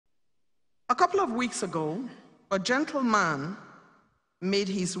A couple of weeks ago, a gentleman made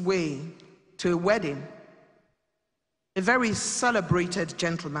his way to a wedding. A very celebrated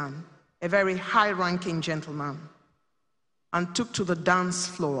gentleman, a very high-ranking gentleman, and took to the dance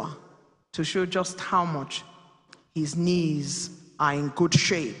floor to show just how much his knees are in good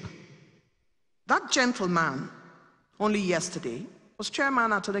shape. That gentleman, only yesterday, was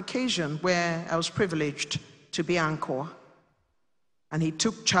chairman at an occasion where I was privileged to be anchor, and he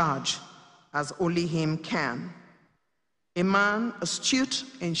took charge as only him can. A man astute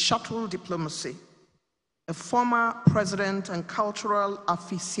in shuttle diplomacy, a former president and cultural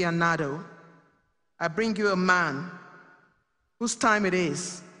aficionado. I bring you a man whose time it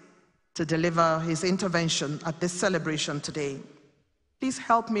is to deliver his intervention at this celebration today. Please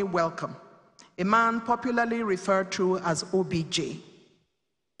help me welcome a man popularly referred to as OBJ,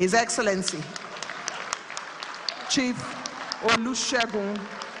 His Excellency, Chief Olusegun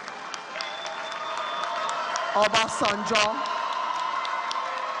Obasanjo.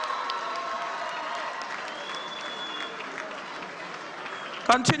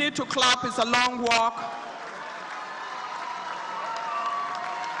 Continue to clap, it's a long walk.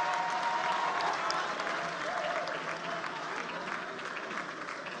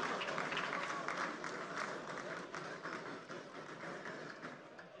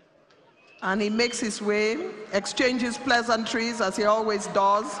 And he makes his way, exchanges pleasantries as he always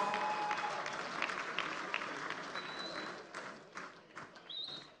does.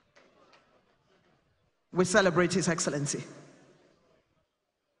 We celebrate His Excellency.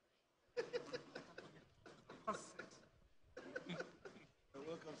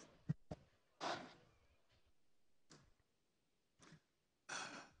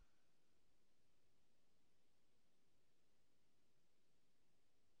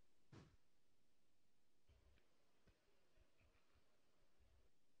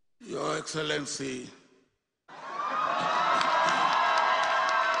 Your Excellency,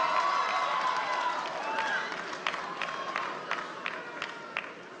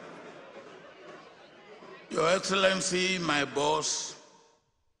 Your Excellency, my boss,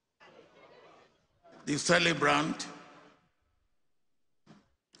 the celebrant,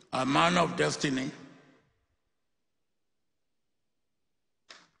 a man of destiny,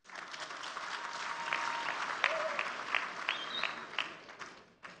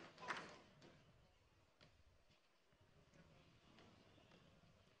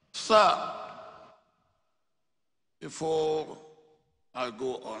 Sir, before I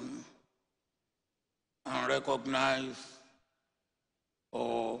go on and recognize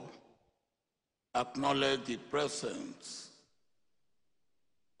or acknowledge the presence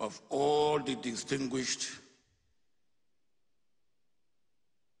of all the distinguished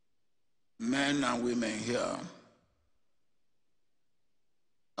men and women here,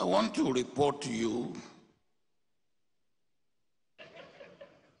 I want to report to you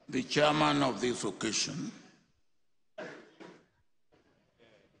the chairman of this occasion,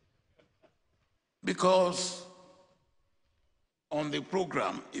 because on the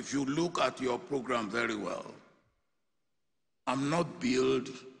program, if you look at your program very well, I'm not billed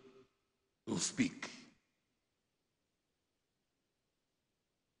to speak.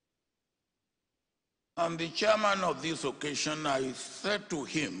 And the chairman of this occasion, I said to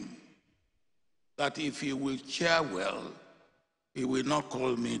him that if he will chair well, he will not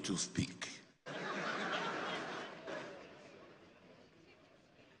call me to speak.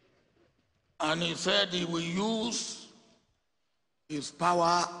 And he said he will use his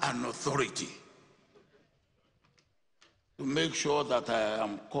power and authority to make sure that I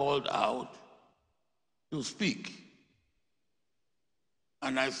am called out to speak.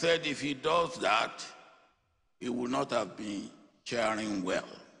 And I said if he does that, he will not have been chairing well.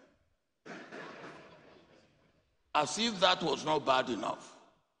 As if that was not bad enough.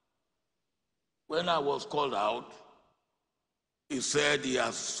 When I was called out, he said he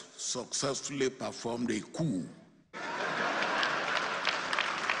has successfully performed a coup.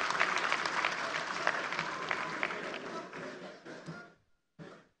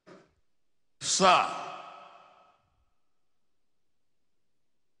 Sir,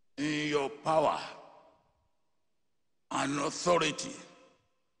 in your power and authority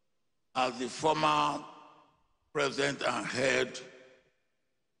as the former President and head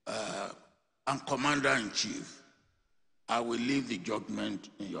and Commander-in-Chief, I will leave the judgment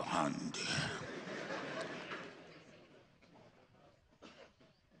in your hand.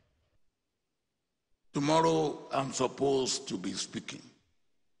 Tomorrow, I'm supposed to be speaking.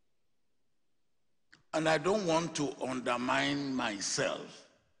 And I don't want to undermine myself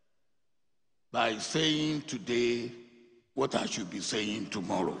by saying today what I should be saying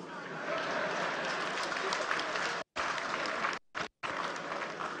tomorrow.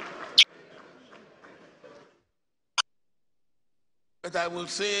 But I will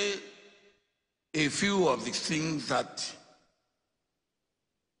say a few of the things that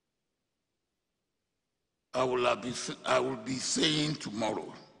I will be saying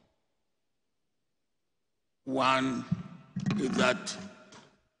tomorrow. One is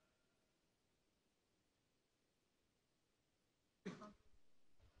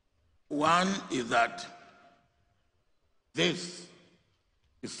that this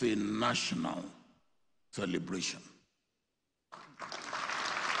is a national celebration.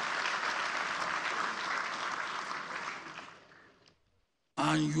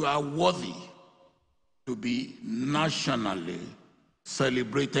 And you are worthy to be nationally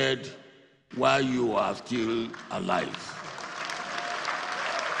celebrated while you are still alive.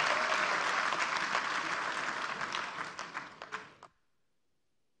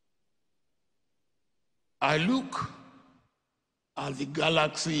 I look at the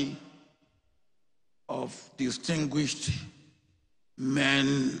galaxy of distinguished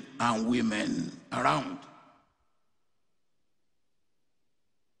men and women around.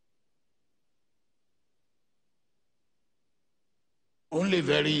 Only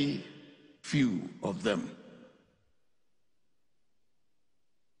very few of them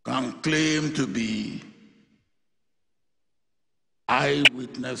can claim to be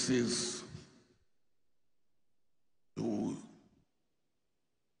eyewitnesses to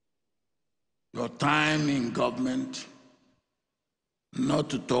your time in government, not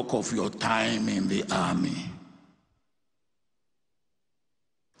to talk of your time in the army.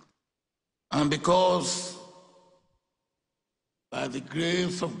 And because by the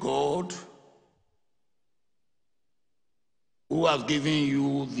grace of God, who has given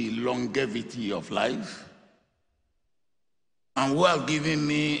you the longevity of life, and who has given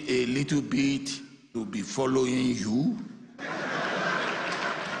me a little bit to be following you,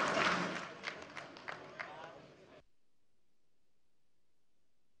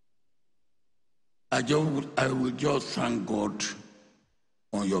 I will just thank God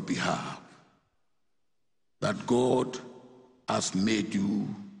on your behalf that God has made you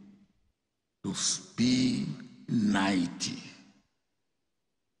to be 90.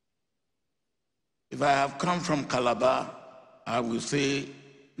 If I have come from Calabar, I will say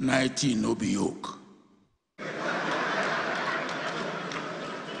 90 no be yoke.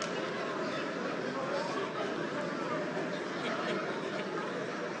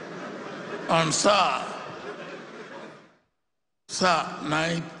 And sir,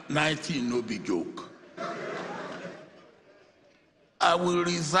 90 no be joke. I will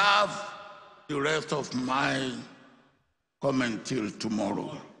reserve the rest of my comment till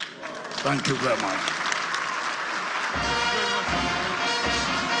tomorrow. Thank you very much.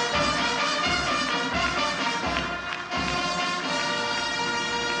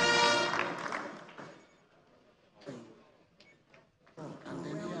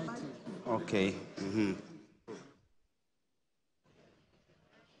 Okay.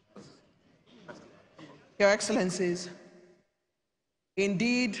 Your Excellencies,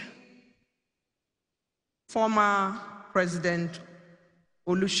 indeed, former President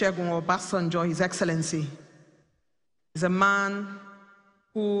Olusegun Obasanjo, His Excellency, is a man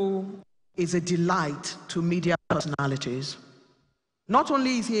who is a delight to media personalities. Not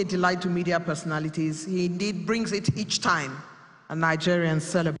only is he a delight to media personalities, he indeed brings it each time and Nigerians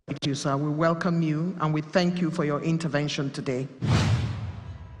celebrate you, sir. We welcome you and we thank you for your intervention today.